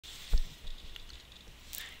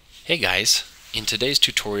Hey guys, in today's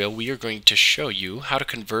tutorial we are going to show you how to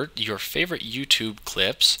convert your favorite YouTube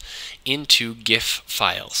clips into GIF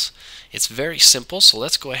files. It's very simple, so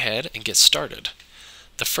let's go ahead and get started.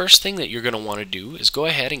 The first thing that you're going to want to do is go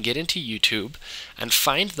ahead and get into YouTube and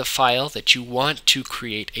find the file that you want to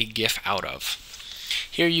create a GIF out of.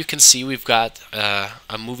 Here you can see we've got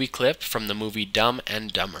a movie clip from the movie Dumb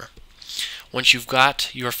and Dumber. Once you've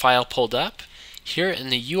got your file pulled up, here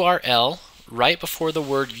in the URL right before the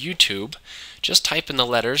word YouTube, just type in the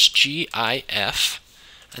letters GIF,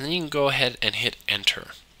 and then you can go ahead and hit enter.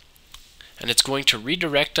 And it's going to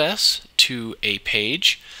redirect us to a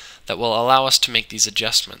page that will allow us to make these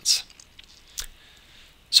adjustments.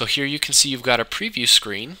 So here you can see you've got a preview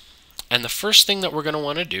screen, and the first thing that we're going to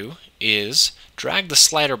want to do is drag the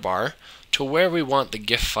slider bar to where we want the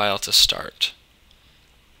GIF file to start.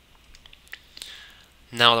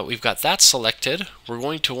 Now that we've got that selected, we're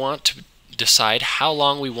going to want to decide how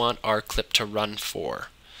long we want our clip to run for.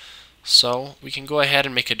 So we can go ahead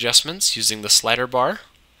and make adjustments using the slider bar,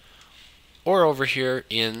 or over here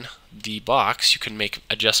in the box you can make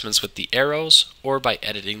adjustments with the arrows or by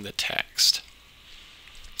editing the text.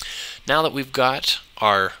 Now that we've got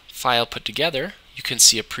our file put together, you can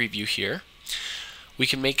see a preview here. We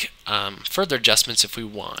can make further adjustments if we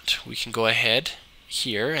want. We can go ahead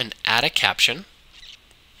here and add a caption.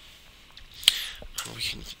 We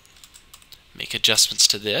can make adjustments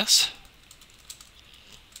to this.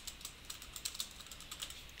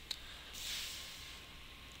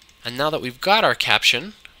 And now that we've got our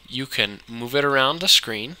caption, you can move it around the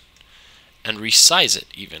screen and resize it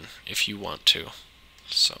even if you want to.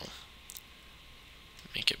 So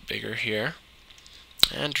make it bigger here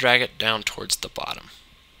and drag it down towards the bottom.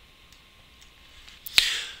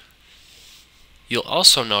 You'll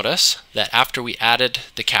also notice that after we added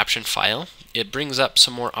the caption file, it brings up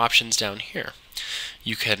some more options down here.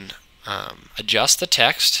 You can adjust the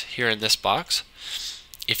text here in this box.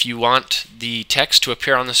 If you want the text to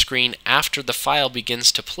appear on the screen after the file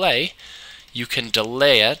begins to play, you can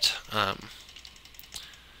delay it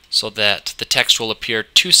so that the text will appear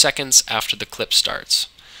 2 seconds after the clip starts.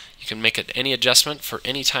 You can make any adjustment for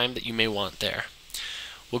any time that you may want there.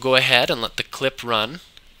 We'll go ahead and let the clip run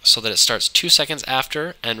so that it starts 2 seconds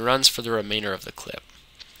after and runs for the remainder of the clip.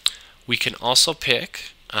 We can also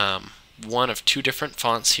pick one of 2 different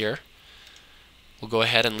fonts here. We'll go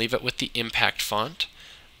ahead and leave it with the impact font.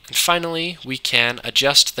 And finally, we can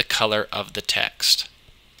adjust the color of the text.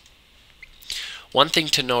 One thing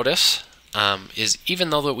to notice is even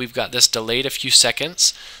though that we've got this delayed a few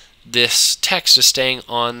seconds, this text is staying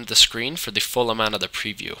on the screen for the full amount of the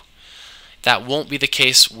preview. That won't be the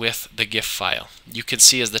case with the GIF file. You can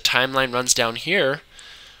see as the timeline runs down here,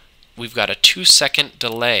 we've got a 2-second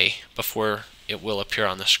delay before it will appear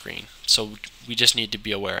on the screen. So we just need to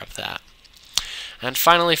be aware of that. And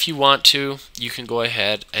finally, if you want to, you can go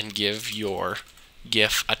ahead and give your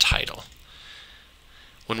GIF a title.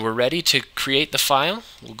 When we're ready to create the file,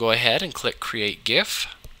 we'll go ahead and click Create GIF.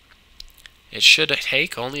 It should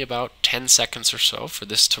take only about 10 seconds or so for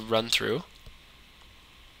this to run through.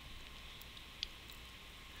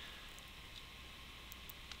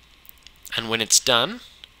 And when it's done,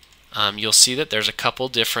 you'll see that there's a couple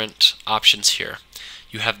different options here.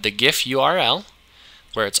 You have the GIF URL,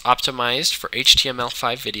 where it's optimized for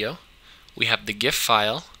HTML5 video. We have the GIF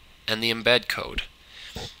file and the embed code.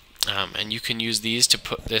 And you can use these to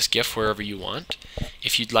put this GIF wherever you want.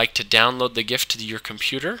 If you'd like to download the GIF to your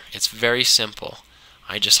computer, it's very simple.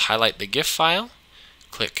 I just highlight the GIF file,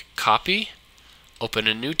 click Copy, open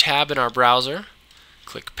a new tab in our browser,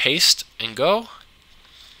 click Paste and go.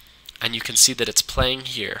 And you can see that it's playing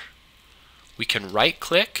here. We can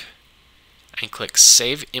right-click and click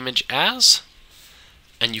Save Image As,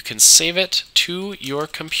 and you can save it to your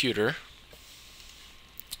computer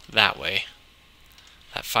that way.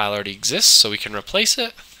 That file already exists, so we can replace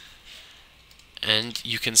it. And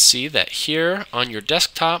you can see that here on your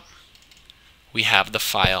desktop, we have the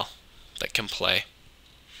file that can play.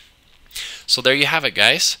 So there you have it,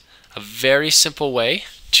 guys. A very simple way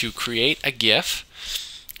to create a GIF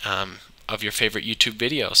of your favorite YouTube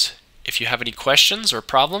videos. If you have any questions or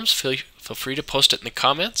problems, feel free to post it in the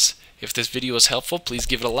comments. If this video was helpful, please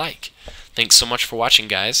give it a like. Thanks so much for watching,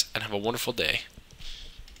 guys, and have a wonderful day.